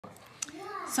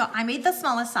So I made the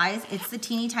smallest size. It's the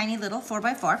teeny tiny little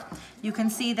 4x4. You can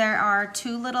see there are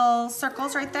 2 little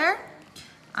circles right there.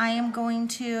 I am going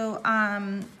to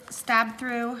stab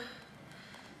through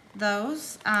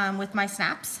those with my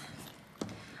snaps.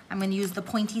 I'm going to use the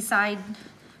pointy side,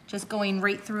 just going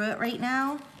right through it right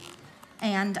now.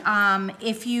 And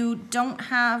if you don't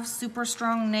have super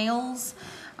strong nails,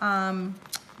 then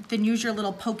use your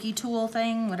little pokey tool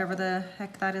thing, whatever the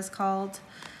heck that is called.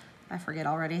 I forget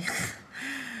already.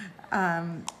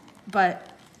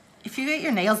 But if you get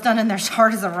your nails done and they're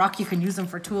hard as a rock, you can use them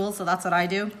for tools, so that's what I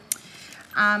do.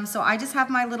 So I just have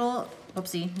my little,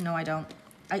 oopsie, no I don't.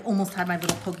 I almost had my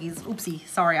little pokies, oopsie,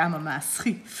 sorry, I'm a mess.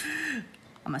 I'm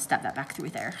gonna step that back through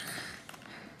there.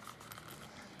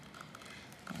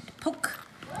 And poke,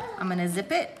 I'm gonna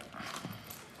zip it.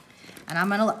 And I'm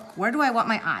gonna look, where do I want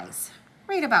my eyes?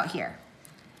 Right about here.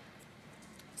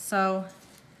 So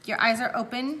your eyes are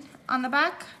open on the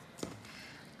back.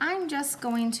 I'm just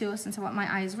going to, since I want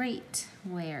my eyes right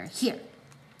where here,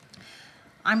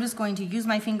 I'm just going to use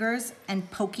my fingers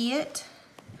and pokey it,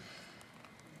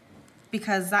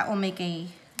 because that will make a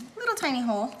little tiny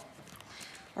hole,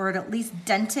 or it'll at least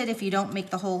dent it if you don't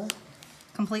make the hole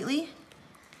completely,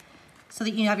 so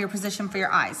that you have your position for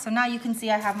your eyes. So now you can see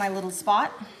I have my little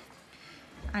spot.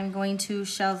 I'm going to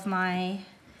shove my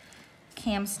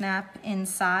cam snap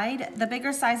inside. The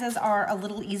bigger sizes are a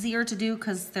little easier to do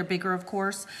because they're bigger, of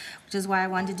course, which is why I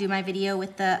wanted to do my video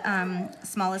with the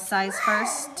smallest size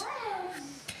first.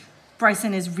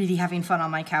 Bryson is really having fun on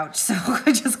my couch, so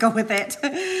just go with it.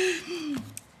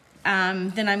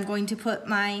 Then I'm going to put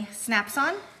my snaps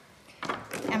on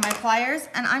and my pliers,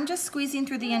 and I'm just squeezing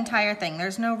through the entire thing.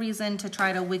 There's no reason to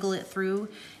try to wiggle it through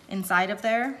inside of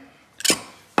there.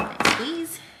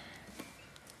 Squeeze.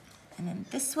 And then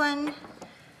this one.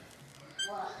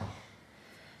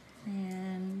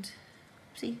 And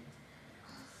see,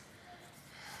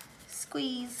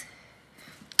 squeeze.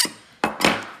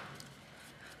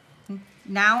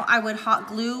 Now I would hot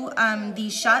glue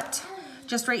these shut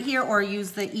just right here, or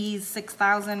use the Ease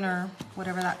 6000 or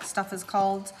whatever that stuff is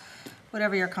called,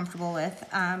 whatever you're comfortable with,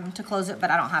 to close it,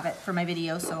 but I don't have it for my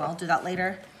video, so I'll do that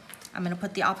later. I'm gonna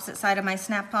put the opposite side of my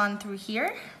snap-on through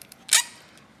here.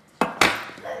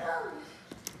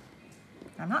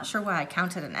 I'm not sure why I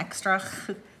counted an extra.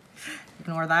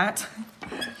 Ignore that.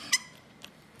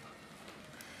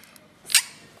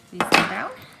 Squeeze them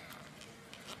down.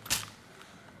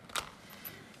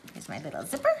 Here's my little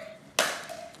zipper.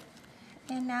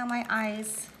 And now my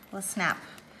eyes will snap.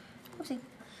 Oopsie.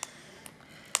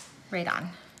 Right on.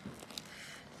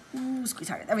 Ooh, squeeze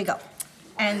harder. There we go.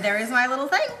 And there is my little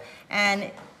thing.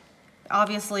 And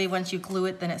obviously, once you glue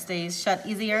it, then it stays shut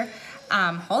easier.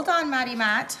 Hold on, Maddie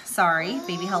Matt. Sorry,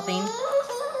 baby helping.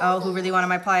 Oh, who really wanted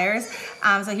my pliers?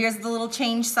 So here's the little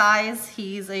change size.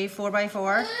 He's a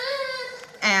 4x4.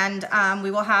 And we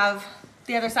will have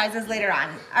the other sizes later on.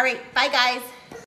 All right, bye guys.